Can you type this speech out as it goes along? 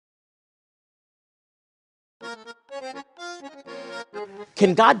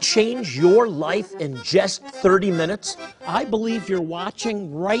Can God change your life in just 30 minutes? I believe you're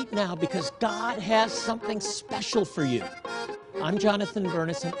watching right now because God has something special for you. I'm Jonathan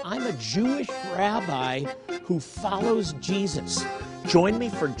Bernis, and I'm a Jewish rabbi who follows Jesus. Join me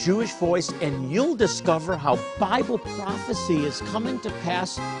for Jewish Voice, and you'll discover how Bible prophecy is coming to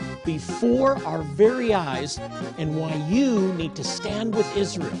pass before our very eyes and why you need to stand with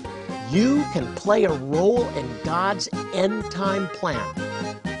Israel. You can play a role in God's end-time plan.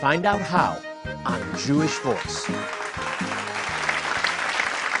 Find out how on Jewish Voice.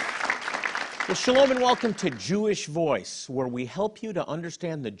 Well, shalom and welcome to Jewish Voice, where we help you to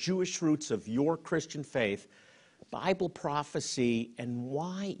understand the Jewish roots of your Christian faith, Bible prophecy, and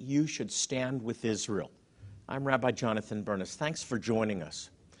why you should stand with Israel. I'm Rabbi Jonathan Bernis. Thanks for joining us.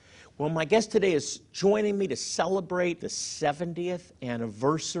 Well, my guest today is joining me to celebrate the 70th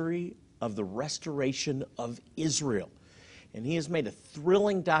anniversary of the restoration of Israel. And he has made a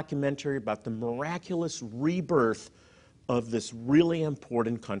thrilling documentary about the miraculous rebirth of this really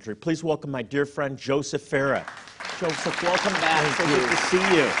important country. Please welcome my dear friend, Joseph Farah. Joseph, welcome back. So good to see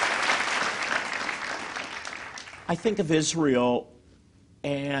you. I think of Israel,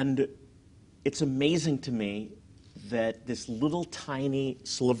 and it's amazing to me that this little tiny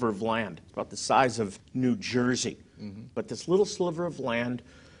sliver of land, about the size of New Jersey, but this little sliver of land,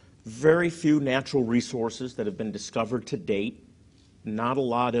 very few natural resources that have been discovered to date, not a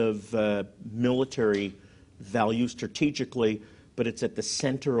lot of military value strategically, but it's at the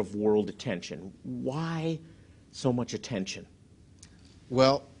center of world attention. Why so much attention?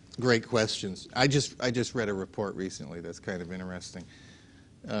 Well, great questions. I just read a report recently that's kind of interesting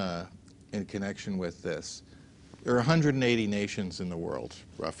in connection with this. There are 180 nations in the world,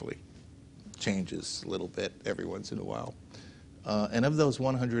 roughly. Changes a little bit every once in a while. And of those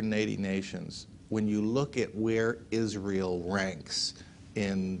 180 nations, when you look at where Israel ranks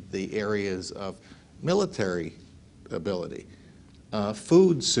in the areas of military ability,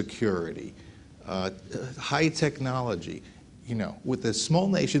 food security, high technology, you know, with a small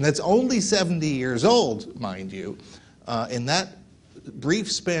nation that's only 70 years old, mind you, in that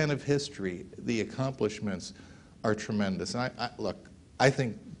brief span of history, the accomplishments are tremendous. And look, I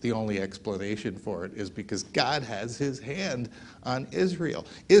think the only explanation for it is because God has his hand on Israel.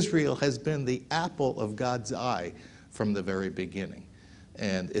 Israel has been the apple of God's eye from the very beginning.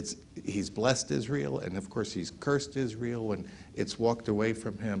 And he's blessed Israel, and of course he's cursed Israel when it's walked away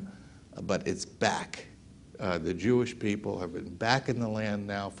from him, but it's back. The Jewish people have been back in the land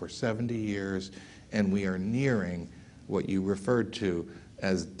now for 70 years, and we are nearing what you referred to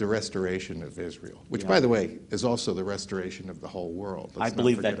as the restoration of Israel, which, by the way, is also the restoration of the whole world. I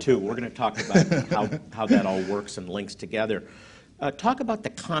believe that, too. We're going to talk about how that all works and links together. Talk about the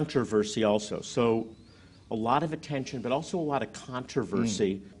controversy also. So a lot of attention, but also a lot of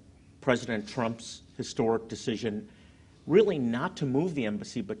controversy. President Trump's historic decision really not to move the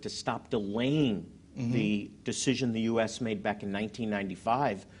embassy, but to stop delaying the decision the U.S. made back in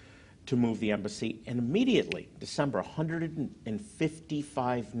 1995 to move the embassy, and immediately, December,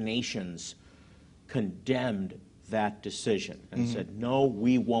 155 nations condemned that decision and said, no,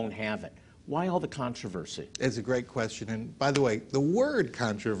 we won't have it. Why all the controversy? It's a great question. And by the way, the word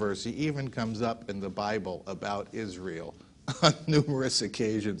controversy even comes up in the Bible about Israel on numerous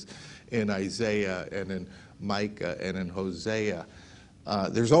occasions in Isaiah and in Micah and in Hosea.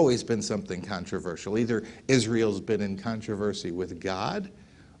 There's always been something controversial. Either Israel's been in controversy with God,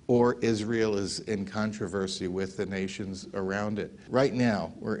 or Israel is in controversy with the nations around it. Right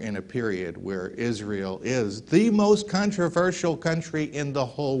now, we're in a period where Israel is the most controversial country in the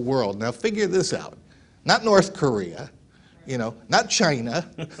whole world. Now, figure this out. Not North Korea, you know, not China,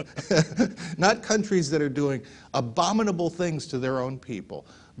 not countries that are doing abominable things to their own people,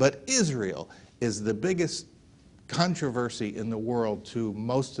 but Israel is the biggest controversy in the world to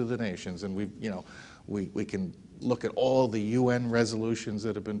most of the nations. And we can look at all the UN resolutions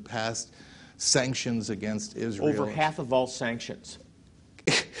that have been passed, sanctions against Israel. Over half of all sanctions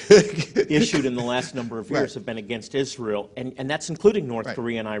issued in the last number of years have been against Israel, and that's including North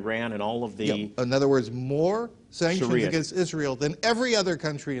Korea and Iran and all of the... In other words, more sanctions against Israel than every other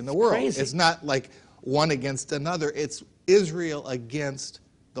country in the world. Crazy. It's not like one against another. It's Israel against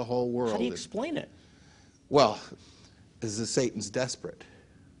the whole world. How do you explain it? Well, Satan's desperate.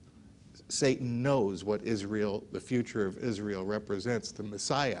 Satan knows what Israel, the future of Israel represents, the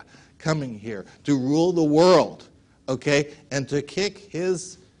Messiah coming here to rule the world, okay, and to kick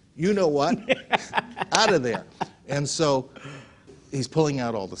his you-know-what out of there. And so he's pulling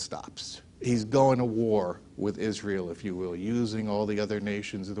out all the stops. He's going to war with Israel, if you will, using all the other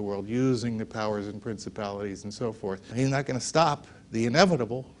nations of the world, using the powers and principalities and so forth. He's not going to stop the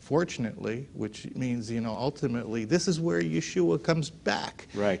inevitable, fortunately, which means, ultimately, this is where Yeshua comes back.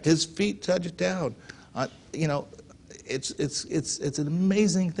 Right. His feet touch down. It's an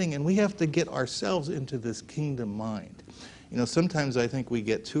amazing thing, and we have to get ourselves into this kingdom mind. Sometimes I think we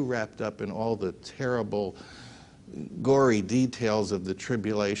get too wrapped up in all the terrible, gory details of the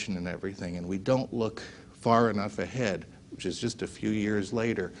tribulation and everything, and we don't look far enough ahead, which is just a few years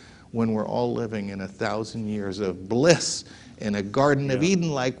later, when we're all living in 1,000 years of bliss in a Garden of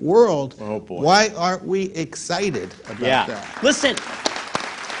Eden-like world. Oh, boy. Why aren't we excited about that? Listen,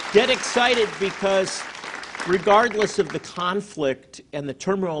 get excited, because regardless of the conflict and the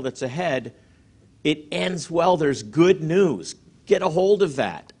turmoil that's ahead, it ends well. There's good news. Get a hold of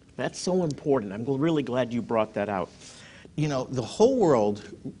that. That's so important. I'm really glad you brought that out. The whole world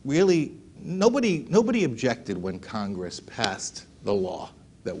really, nobody objected when Congress passed the law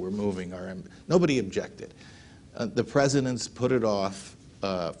that we're moving nobody objected. The presidents put it off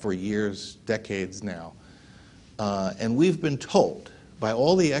for years, decades now. And we've been told by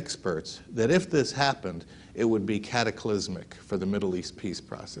all the experts that if this happened, it would be cataclysmic for the Middle East peace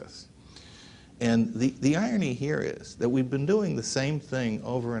process. And the irony here is that we've been doing the same thing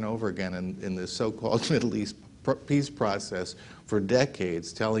over and over again in this so-called Middle East peace process for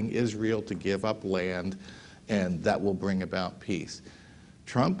decades, telling Israel to give up land, and that will bring about peace.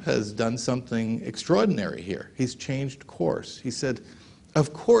 Trump has done something extraordinary here. He's changed course. He said,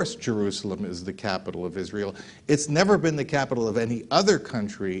 of course Jerusalem is the capital of Israel. It's never been the capital of any other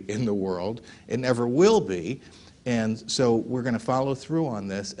country in the world. It never will be. And so we're going to follow through on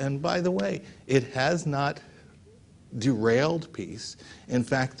this. And by the way, it has not derailed peace. In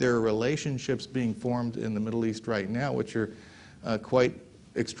fact, there are relationships being formed in the Middle East right now which are quite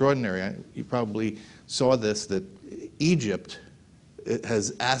extraordinary. You probably saw this, that Egypt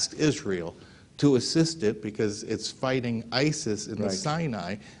has asked Israel to assist it because it's fighting ISIS in the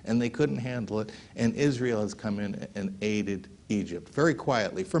Sinai, and they couldn't handle it. And Israel has come in and aided Egypt very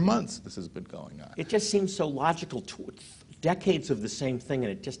quietly. For months this has been going on. It just seems so logical. Decades of the same thing,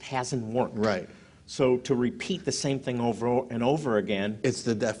 and it just hasn't worked. Right. So to repeat the same thing over and over again... It's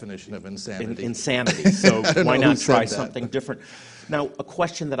the definition of insanity. Insanity. So why not try something different? Now, a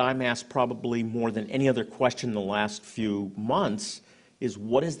question that I'm asked probably more than any other question in the last few months is,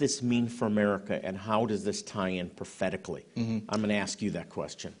 what does this mean for America, and how does this tie in prophetically? I'm going to ask you that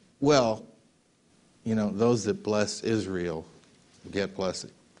question. Well, those that bless Israel get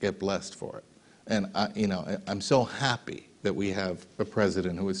blessed for it. And I'm so happy that we have a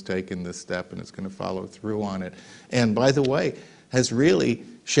president who has taken this step and is going to follow through on it. And by the way, has really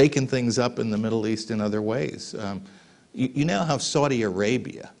shaken things up in the Middle East in other ways. You now have Saudi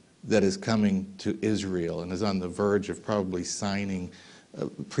Arabia that is coming to Israel and is on the verge of probably signing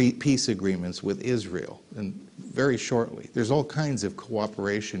peace agreements with Israel, and very shortly. There's all kinds of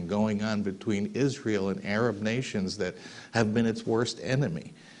cooperation going on between Israel and Arab nations that have been its worst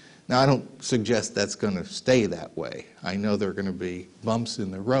enemy. Now, I don't suggest that's going to stay that way. I know there are going to be bumps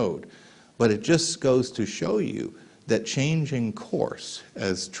in the road, but it just goes to show you that changing course,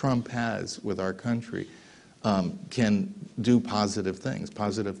 as Trump has with our country, can do positive things.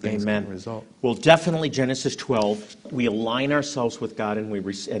 Positive things Amen. Can result. Well, definitely Genesis 12. We align ourselves with God, and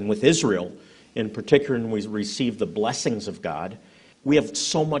with Israel in particular, and we receive the blessings of God. We have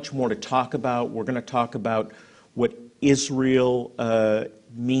so much more to talk about. We're going to talk about what Israel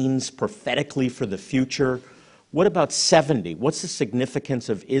means prophetically for the future. What about 70? What's the significance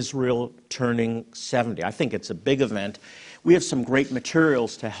of Israel turning 70? I think it's a big event. We have some great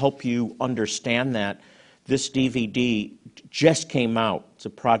materials to help you understand that. This DVD just came out. It's a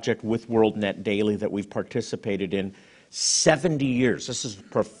project with WorldNet Daily that we've participated in. 70 years. This is a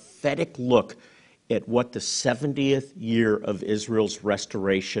prophetic look at what the 70th year of Israel's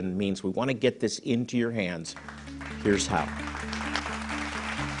restoration means. We want to get this into your hands. Here's how.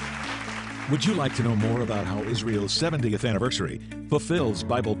 Would you like to know more about how Israel's 70th anniversary fulfills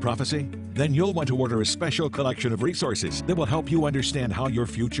Bible prophecy? Then you'll want to order a special collection of resources that will help you understand how your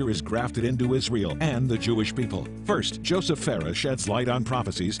future is grafted into Israel and the Jewish people. First, Joseph Farah sheds light on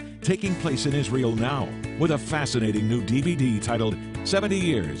prophecies taking place in Israel now with a fascinating new DVD titled 70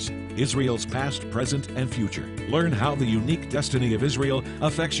 Years, Israel's Past, Present, and Future. Learn how the unique destiny of Israel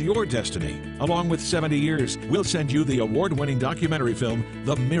affects your destiny. Along with 70 Years, we'll send you the award-winning documentary film,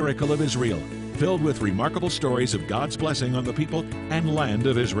 The Miracle of Israel, filled with remarkable stories of God's blessing on the people and land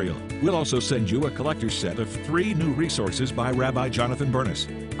of Israel. We'll also send you a collector's set of 3 new resources by Rabbi Jonathan Bernis: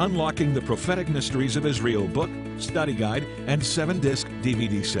 Unlocking the Prophetic Mysteries of Israel book, study guide, and 7-disc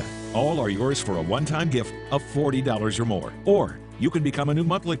DVD set. All are yours for a one-time gift of $40 or more. Or you can become a new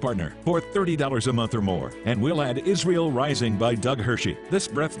monthly partner for $30 a month or more, and we'll add Israel Rising by Doug Hershey. This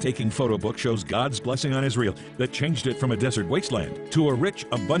breathtaking photo book shows God's blessing on Israel that changed it from a desert wasteland to a rich,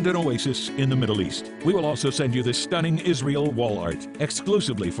 abundant oasis in the Middle East. We will also send you this stunning Israel wall art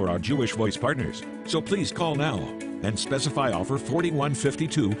exclusively for our Jewish Voice partners. So please call now and specify offer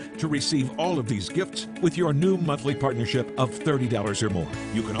 4152 to receive all of these gifts with your new monthly partnership of $30 or more.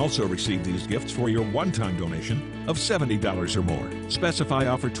 You can also receive these gifts for your one-time donation of $70 or more. Specify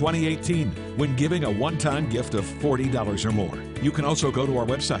offer 2018 when giving a one-time gift of $40 or more. You can also go to our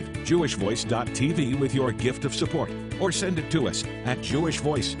website, jewishvoice.tv, with your gift of support, or send it to us at Jewish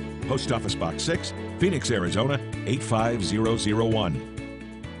Voice, Post Office Box 6, Phoenix, Arizona 85001.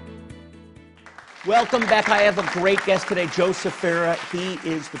 Welcome back. I have a great guest today, Joseph Farah. He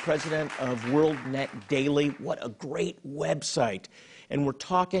is the president of WorldNet Daily. What a great website. And we're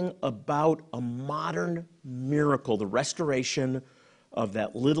talking about a modern miracle, the restoration of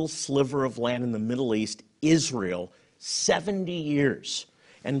that little sliver of land in the Middle East, Israel, 70 years.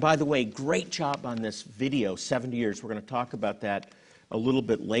 And by the way, great job on this video, 70 years. We're going to talk about that a little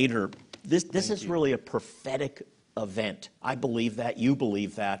bit later. This is really a prophetic event. I believe that. You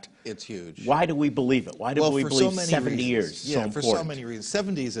believe that. It's huge. Why do we believe it? Why do we believe 70 years? Yeah, for so many reasons.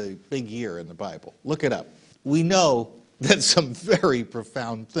 70 is a big year in the Bible. Look it up. We know that some very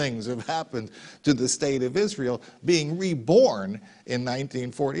profound things have happened to the state of Israel. Being reborn in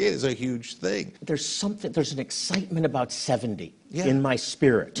 1948 is a huge thing. There's an excitement about 70 Yeah. in my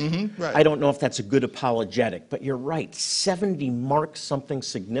spirit. Right. I don't know if that's a good apologetic, but you're right. 70 marks something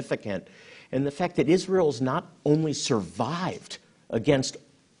significant. And the fact that Israel's not only survived against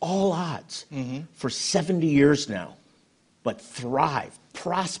all odds for 70 years now, but thrived,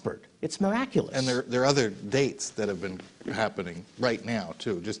 prospered. It's miraculous. And there are other dates that have been happening right now,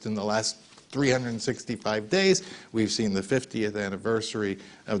 too. Just in the last 365 days, we've seen the 50th anniversary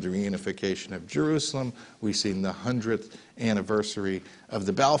of the reunification of Jerusalem. We've seen the 100th anniversary of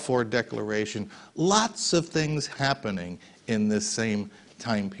the Balfour Declaration. Lots of things happening in this same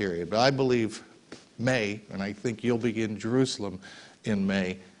time period. But I believe May, and I think you'll be in Jerusalem in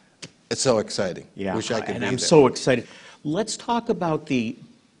May. It's so exciting. Yeah, Wish I could and be I'm there. so excited. Let's talk about the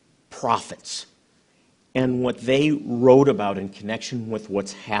prophets and what they wrote about in connection with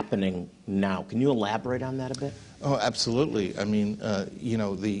what's happening now. Can you elaborate on that a bit? Oh, absolutely. I mean, you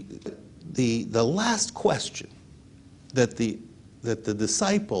know, the last question that the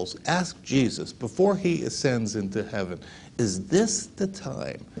disciples asked Jesus before he ascends into heaven, is this the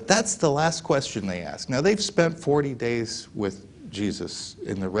time? That's the last question they asked. Now, they've spent 40 days with Jesus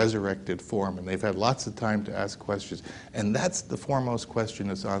in the resurrected form, and they've had lots of time to ask questions, and that's the foremost question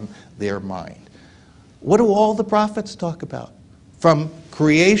that's on their mind. What do all the prophets talk about? From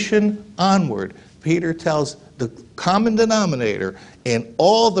creation onward, Peter tells the common denominator in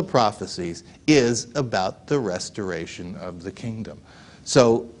all the prophecies is about the restoration of the kingdom.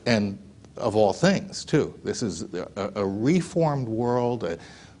 So, and of all things, too. This is a reformed world,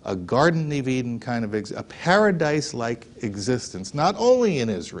 a Garden of Eden kind of, a paradise-like existence, not only in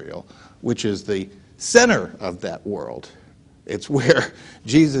Israel, which is the center of that world. It's where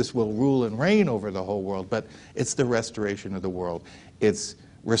Jesus will rule and reign over the whole world, but it's the restoration of the world. It's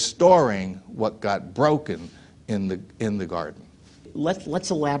restoring what got broken in the garden.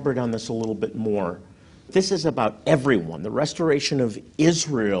 Let's elaborate on this a little bit more. This is about everyone. The restoration of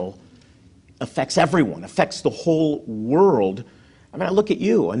Israel affects everyone, affects the whole world. I mean, I look at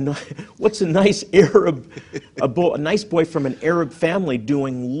you, and what's a nice a nice boy from an Arab family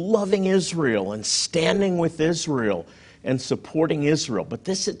doing, loving Israel and standing with Israel and supporting Israel. But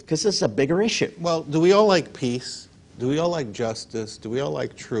because this is a bigger issue. Well, do we all like peace? Do we all like justice? Do we all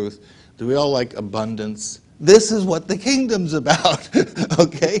like truth? Do we all like abundance? This is what the kingdom's about,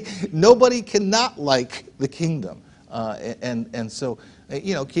 okay? Nobody cannot like the kingdom. And so,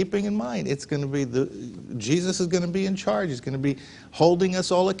 you know, keeping in mind, it's going to be Jesus is going to be in charge. He's going to be holding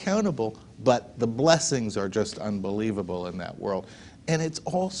us all accountable. But the blessings are just unbelievable in that world. And it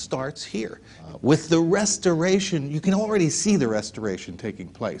all starts here. With the restoration, you can already see the restoration taking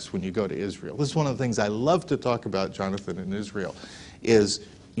place when you go to Israel. This is one of the things I love to talk about, Jonathan, in Israel, is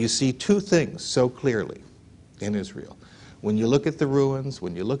you see two things so clearly in Israel. When you look at the ruins,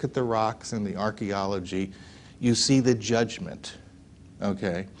 when you look at the rocks and the archaeology, you see the judgment,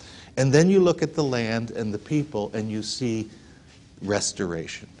 okay? And then you look at the land and the people and you see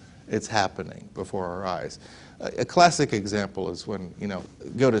restoration. It's happening before our eyes. A classic example is when, you know,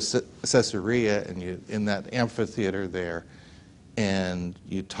 go to Caesarea and you in that amphitheater there, and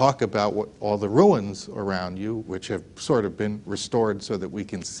you talk about all the ruins around you, which have sort of been restored so that we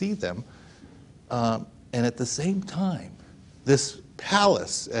can see them, and at the same time, this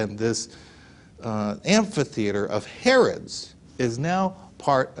palace and this amphitheater of Herods is now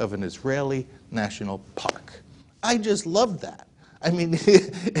part of an Israeli national park. I just love that. I mean,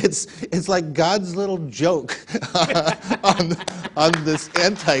 it's like God's little joke on this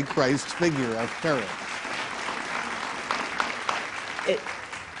Antichrist figure of Herod.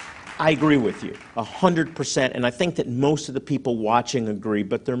 I agree with you 100%, and I think that most of the people watching agree,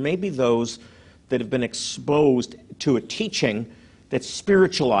 but there may be those that have been exposed to a teaching that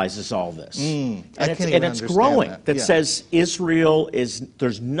spiritualizes all this. I can't even it's understand growing, that yeah. says Israel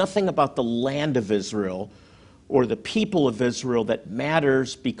there's nothing about the land of Israel or the people of Israel that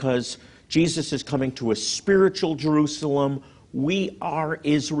matters because Jesus is coming to a spiritual Jerusalem. We are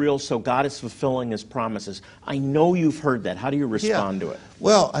Israel, so God is fulfilling his promises. I know you've heard that. How do you respond to it?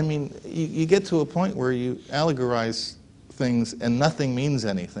 Well, I mean, you get to a point where you allegorize things and nothing means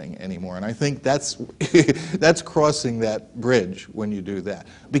anything anymore. And I think that's that's crossing that bridge when you do that.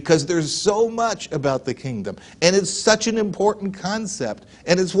 Because there's so much about the kingdom. And it's such an important concept.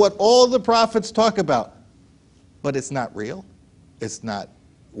 And it's what all the prophets talk about. But it's not real. It's not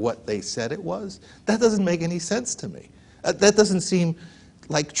what they said it was. That doesn't make any sense to me. That doesn't seem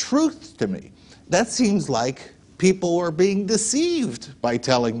like truth to me. That seems like people were being deceived by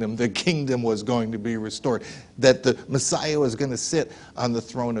telling them the kingdom was going to be restored, that the Messiah was going to sit on the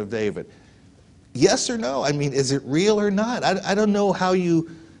throne of David. Yes or no? I mean, is it real or not? I don't know how you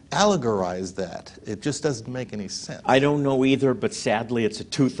allegorize that. It just doesn't make any sense. I don't know either, but sadly it's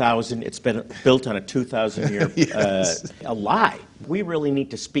it's been built on a 2,000-year yes. A lie. We really need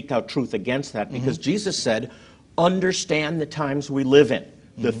to speak out truth against that because Jesus said, understand the times we live in.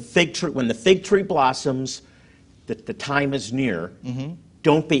 The fig tree, when the fig tree blossoms, that the time is near.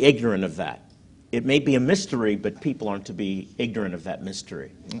 Don't be ignorant of that. It may be a mystery, but people aren't to be ignorant of that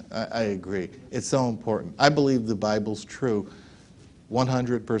mystery. I agree. It's so important. I believe the Bible's true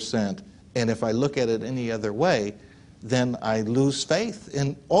 100%. And if I look at it any other way, then I lose faith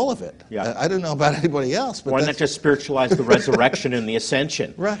in all of it. Yeah. I don't know about anybody else. But why not just spiritualize the resurrection and the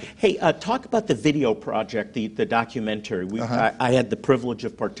ascension? Right. Hey, talk about the video project, the documentary. I had the privilege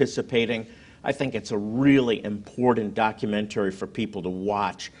of participating. I think it's a really important documentary for people to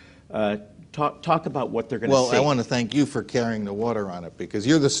watch. Talk about what they're going to see. Well, I want to thank you for carrying the water on it because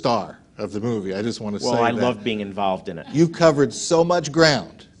you're the star of the movie. I just want to say that. Well, I love being involved in it. You covered so much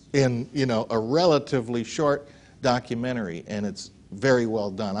ground in, a relatively short documentary, and it's very well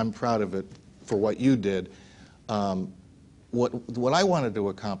done. I'm proud of it for what you did. What I wanted to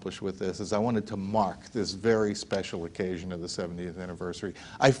accomplish with this is I wanted to mark this very special occasion of the 70th anniversary.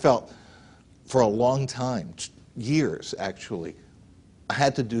 I felt for a long time, years actually, I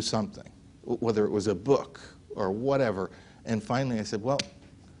had to do something, whether it was a book or whatever. And finally I said, well,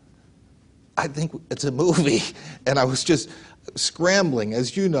 I think it's a movie. And I was just scrambling.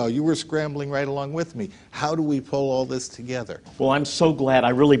 As you know, you were scrambling right along with me. How do we pull all this together? Well, I'm so glad. I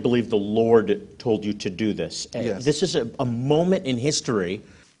really believe the Lord told you to do this. Yes. This is a moment in history.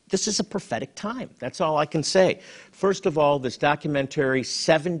 This is a prophetic time. That's all I can say. First of all, this documentary,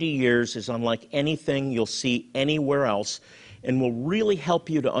 70 years, is unlike anything you'll see anywhere else and will really help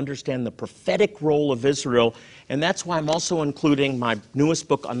you to understand the prophetic role of Israel. And that's why I'm also including my newest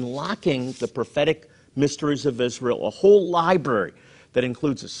book, Unlocking the Prophetic Mysteries of Israel, a whole library that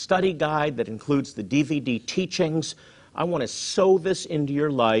includes a study guide, that includes the DVD teachings. I want to sow this into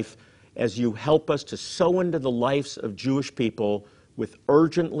your life as you help us to sow into the lives of Jewish people with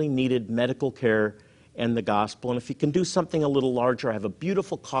urgently needed medical care and the gospel. And if you can do something a little larger, I have a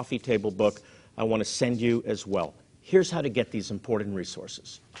beautiful coffee table book I want to send you as well. Here's how to get these important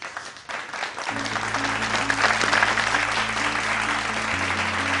resources.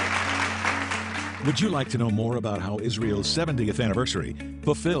 Would you like to know more about how Israel's 70th anniversary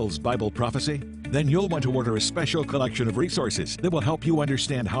fulfills Bible prophecy? Then you'll want to order a special collection of resources that will help you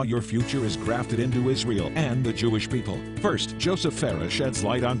understand how your future is grafted into Israel and the Jewish people. First, Joseph Farah sheds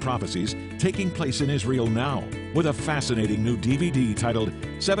light on prophecies taking place in Israel now with a fascinating new DVD titled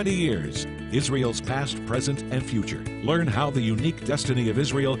 70 Years, Israel's Past, Present, and Future. Learn how the unique destiny of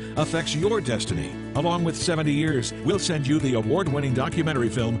Israel affects your destiny. Along with 70 Years, we'll send you the award-winning documentary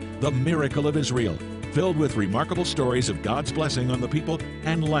film, The Miracle of Israel, filled with remarkable stories of God's blessing on the people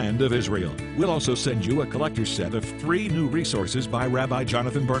and land of Israel. We'll also send you a collector's set of 3 new resources by Rabbi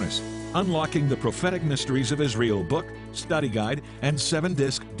Jonathan Bernis: Unlocking the Prophetic Mysteries of Israel book, study guide, and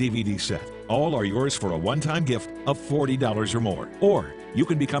 7-disc DVD set. All are yours for a one-time gift of $40 or more. Or You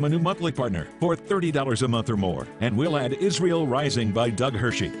can become a new monthly partner for $30 a month or more, and we'll add Israel Rising by Doug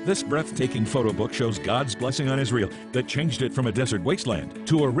Hershey. This breathtaking photo book shows God's blessing on Israel that changed it from a desert wasteland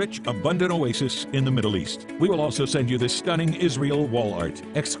to a rich, abundant oasis in the Middle East. We will also send you this stunning Israel wall art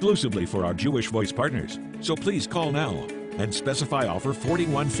exclusively for our Jewish Voice partners. So please call now and specify offer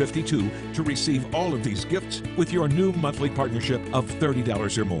 4152 to receive all of these gifts with your new monthly partnership of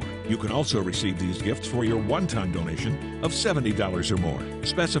 $30 or more. You can also receive these gifts for your one-time donation of $70 or more.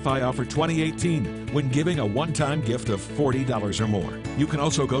 Specify offer 2018 when giving a one-time gift of $40 or more. You can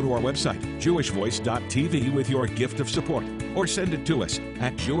also go to our website, jewishvoice.tv, with your gift of support, or send it to us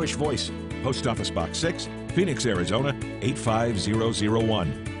at Jewish Voice, Post Office Box 6, Phoenix, Arizona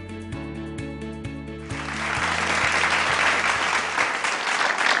 85001.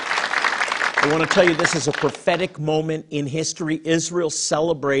 I want to tell you, this is a prophetic moment in history. Israel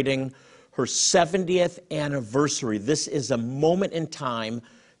celebrating her 70th anniversary. This is a moment in time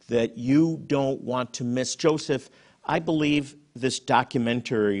that you don't want to miss. Joseph, I believe this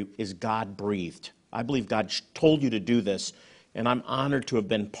documentary is God-breathed. I believe God told you to do this, and I'm honored to have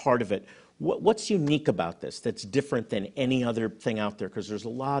been part of it. What's unique about this that's different than any other thing out there? Because there's a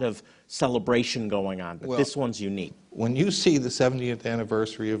lot of celebration going on, but this one's unique. When you see the 70th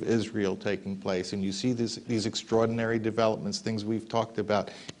anniversary of Israel taking place, and you see these extraordinary developments, things we've talked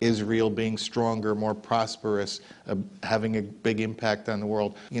about, Israel being stronger, more prosperous, having a big impact on the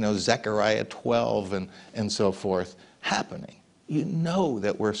world, you know, Zechariah 12 and so forth, happening. You know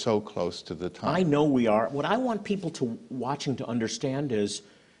that we're so close to the time. I know we are. What I want people watching to understand is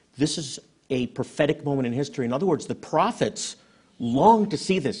this is a prophetic moment in history. In other words, the prophets long to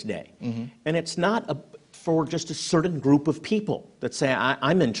see this day. Mm-hmm. And it's not for just a certain group of people that say,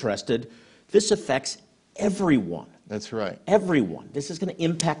 I'm interested. This affects everyone. That's right. Everyone. This is going to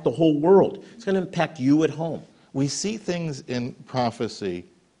impact the whole world. It's going to impact you at home. We see things in prophecy,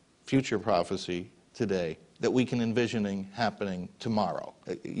 future prophecy today, that we can envision happening tomorrow.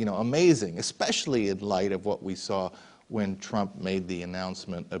 You know, amazing, especially in light of what we saw when Trump made the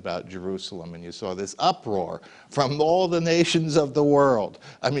announcement about Jerusalem, and you saw this uproar from all the nations of the world.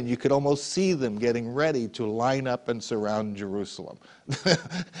 I mean, you could almost see them getting ready to line up and surround Jerusalem.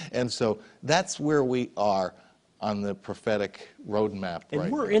 And so that's where we are on the prophetic roadmap right now.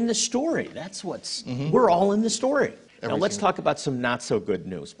 And we're in the story. That's what's, we're all in the story. Now let's talk about some not so good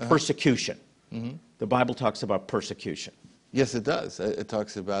news. Persecution. The Bible talks about persecution. Yes, it does. It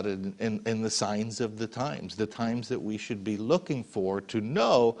talks about it in the signs of the times that we should be looking for to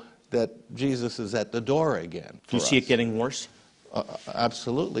know that Jesus is at the door again. Do you see it getting worse?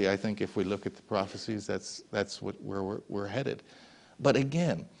 Absolutely. I think if we look at the prophecies, that's where we're headed. But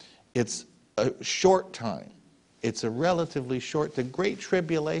again, it's a short time. It's a relatively short. The Great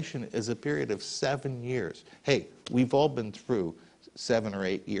Tribulation is a period of 7 years. Hey, we've all been through 7 or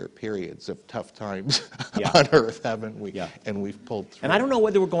 8 year periods of tough times on earth, haven't we? Yeah. And we've pulled through. And I don't know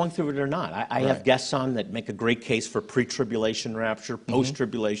whether we're going through it or not. I have guests on that make a great case for pre-tribulation rapture,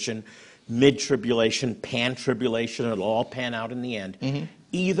 post-tribulation, mid-tribulation, pan-tribulation. It'll all pan out in the end.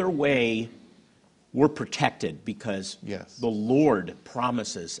 Either way, we're protected because the Lord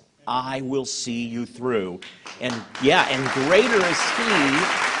promises, I will see you through. And and greater is He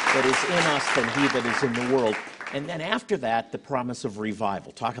that is in us than he that is in the world. And then after that, the promise of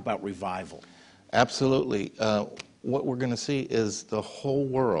revival. Talk about revival. Absolutely. What we're going to see is the whole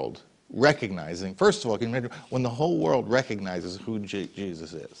world recognizing, first of all, can you imagine when the whole world recognizes who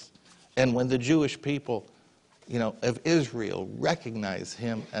Jesus is, and when the Jewish people, you know, of Israel recognize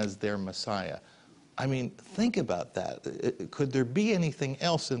him as their Messiah. I mean, think about that. Could there be anything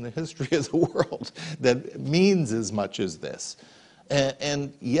else in the history of the world that means as much as this?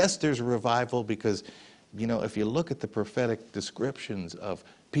 And yes, there's a revival because, you know, if you look at the prophetic descriptions of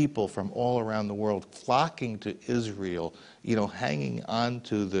people from all around the world flocking to Israel, you know, hanging on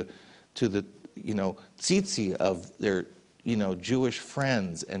to the you know, tzitzi of their, you know, Jewish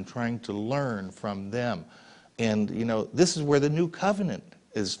friends and trying to learn from them. And, you know, this is where the new covenant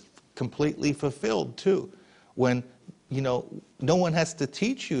is completely fulfilled too. When, you know, no one has to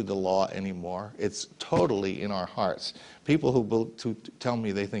teach you the law anymore. It's totally in our hearts. People who tell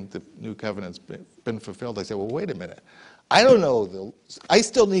me they think the new covenant's been fulfilled, I say, well, wait a minute. I don't know. I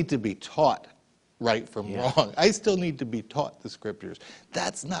still need to be taught right from wrong. I still need to be taught the scriptures.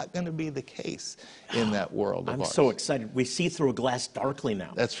 That's not going to be the case in that world of ours. I'm so excited. We see through a glass darkly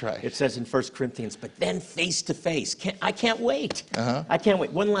now. That's right. It says in 1 Corinthians, but then face to face. I can't wait. I can't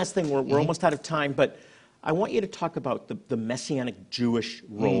wait. One last thing. We're almost out of time, but I want you to talk about the Messianic Jewish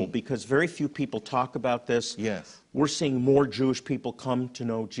role, because very few people talk about this. Yes. We're seeing more Jewish people come to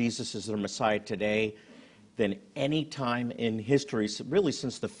know Jesus as their Messiah today. than any time in history, really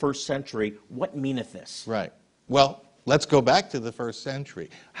since the first century. What meaneth this? Right. Well, let's go back to the first century,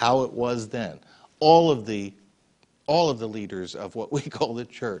 how it was then. All of the leaders of what we call the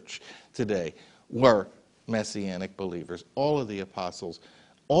church today were Messianic believers. All of the apostles,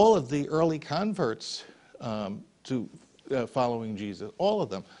 all of the early converts to following Jesus, all of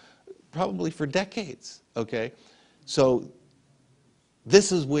them, probably for decades, okay? So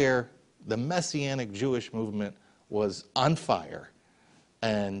this is where the Messianic Jewish movement was on fire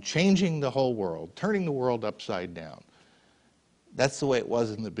and changing the whole world, turning the world upside down. That's the way it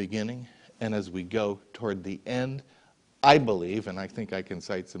was in the beginning, and as we go toward the end, I believe, and I think I can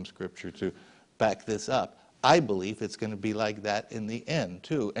cite some scripture to back this up, I believe it's going to be like that in the end,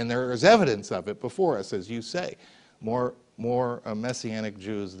 too. And there is evidence of it before us, as you say. More Messianic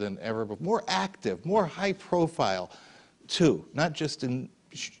Jews than ever before. More active, more high profile, too. Not just in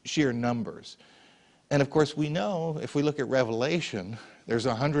sheer numbers. And of course, we know, if we look at Revelation, there's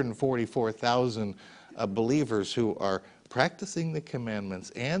 144,000 believers who are practicing the commandments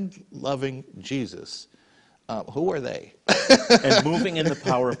and loving Jesus. Who are they? And moving in the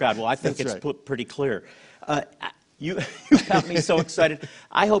power of God. Well, I think That's it's right. pretty clear. You got me so excited.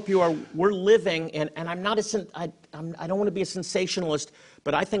 I hope you are. We're living, and I'm not I don't want to be a sensationalist,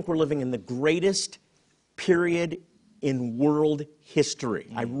 but I think we're living in the greatest period in world history.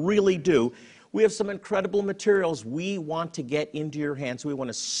 I really do. We have some incredible materials we want to get into your hands. We want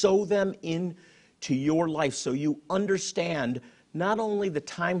to sow them into your life so you understand not only the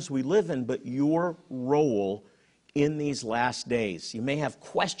times we live in, but your role in these last days. You may have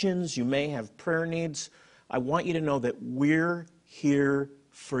questions, you may have prayer needs. I want you to know that we're here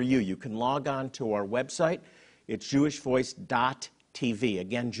for you. You can log on to our website. It's jewishvoice.tv.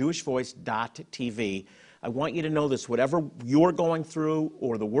 Again, jewishvoice.tv. I want you to know this. Whatever you're going through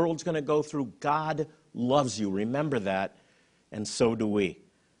or the world's going to go through, God loves you. Remember that, and so do we.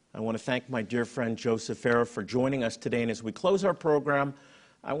 I want to thank my dear friend Joseph Farah for joining us today. And as we close our program,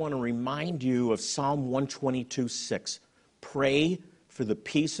 I want to remind you of Psalm 122:6. Pray for the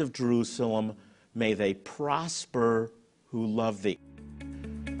peace of Jerusalem. May they prosper who love thee.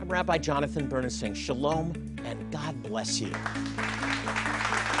 I'm Rabbi Jonathan Bernis saying shalom and God bless you.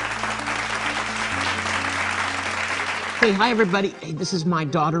 Hey, hi everybody. Hey, this is my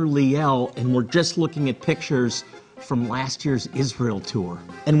daughter Liel, and we're just looking at pictures from last year's Israel tour.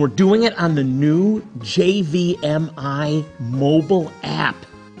 And we're doing it on the new JVMI mobile app.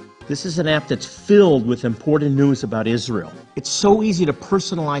 This is an app that's filled with important news about Israel. It's so easy to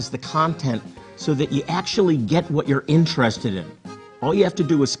personalize the content so that you actually get what you're interested in. All you have to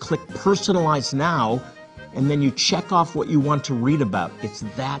do is click Personalize Now, and then you check off what you want to read about. It's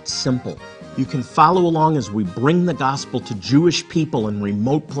that simple. You can follow along as we bring the gospel to Jewish people in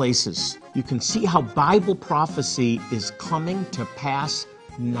remote places. You can see how Bible prophecy is coming to pass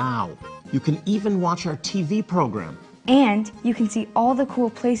now. You can even watch our TV program. And you can see all the cool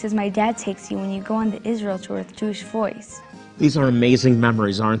places my dad takes you when you go on the Israel tour with Jewish Voice. These are amazing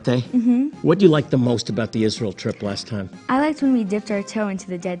memories, aren't they? Mm-hmm. What do you like the most about the Israel trip last time? I liked when we dipped our toe into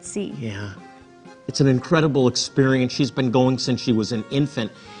the Dead Sea. Yeah. It's an incredible experience. She's been going since she was an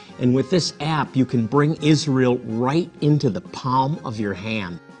infant. And with this app, you can bring Israel right into the palm of your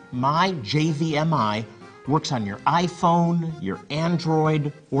hand. My JVMI works on your iPhone, your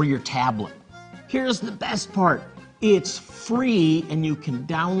Android, or your tablet. Here's the best part. It's free, and you can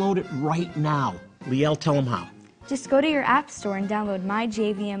download it right now. Liel, tell them how. Just go to your app store and download My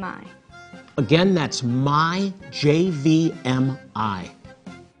JVMI. Again, that's My JVMI.